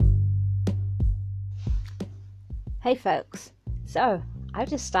Hey folks, so I've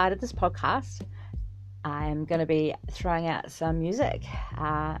just started this podcast. I'm going to be throwing out some music.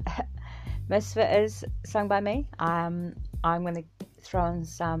 Most of it is sung by me. I'm going to throw in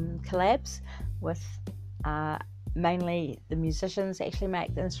some collabs with mainly the musicians that actually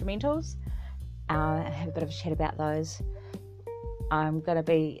make the instrumentals. Have a bit of a chat about those. I'm going to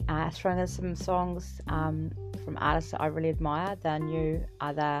be throwing in some songs from artists that I really admire.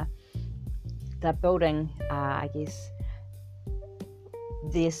 They're building,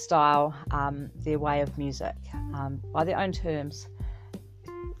 their style, their way of music by their own terms,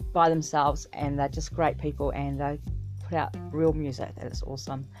 by themselves, and they're just great people and they put out real music. It's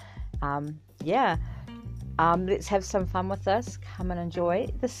awesome. Let's have some fun with this. Come and enjoy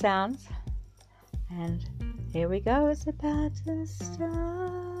the sounds. And here we go. It's about to start.